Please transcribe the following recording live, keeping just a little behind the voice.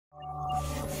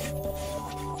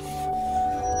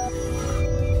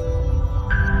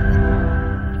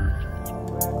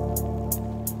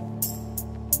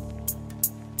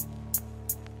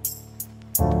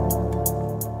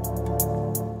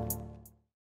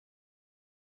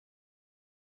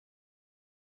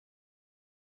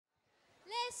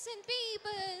innocent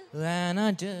people. And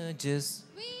our judges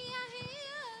We are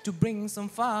here. to bring some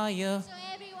fire. So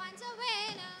everyone's a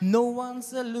winner. No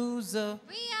one's a loser.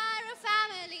 We are a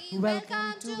family.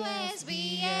 Welcome to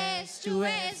SBS, to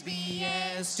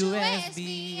SBS, to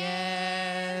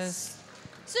SBS.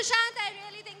 Sushant, I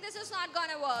really think this is not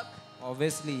gonna work.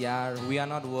 Obviously, yeah, we are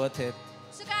not worth it.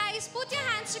 So guys, put your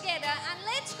hands together and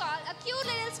let's call a cute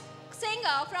little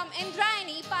singer from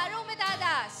Indrayani, Paromita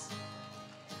Das.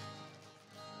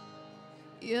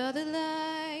 You're the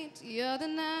light, you're the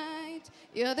night,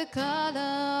 you're the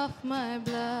color of my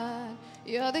blood.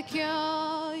 You're the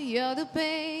cure, you're the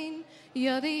pain,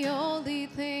 you're the only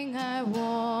thing I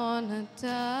wanna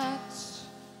touch.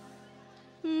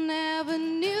 Never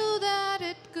knew that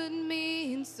it could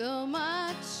mean so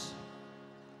much,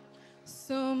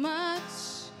 so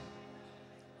much.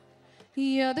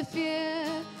 You're the fear,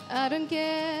 I don't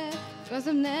care, 'cause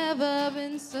I've never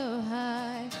been so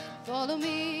high. Follow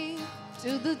me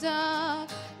to the dark,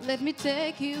 let me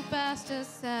take you past a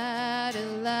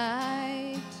satellite.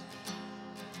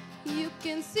 You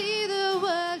can see the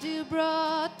world you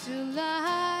brought to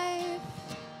life,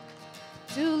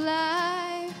 to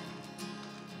life.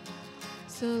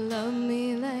 So love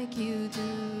me like you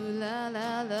do, la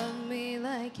la, love me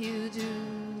like you do.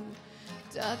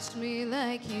 Touch me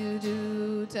like you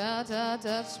do, ta ta,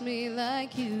 touch me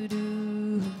like you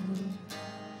do.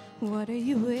 What are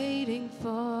you waiting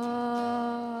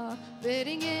for?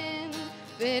 Fading in,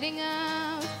 fading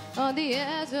out, on the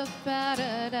edge of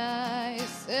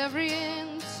paradise. Every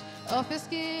inch of your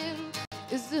skin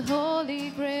is the holy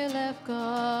grail I've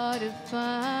got to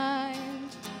find.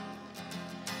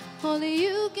 Only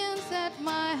you can set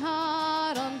my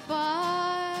heart on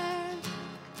fire,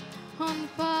 on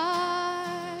fire.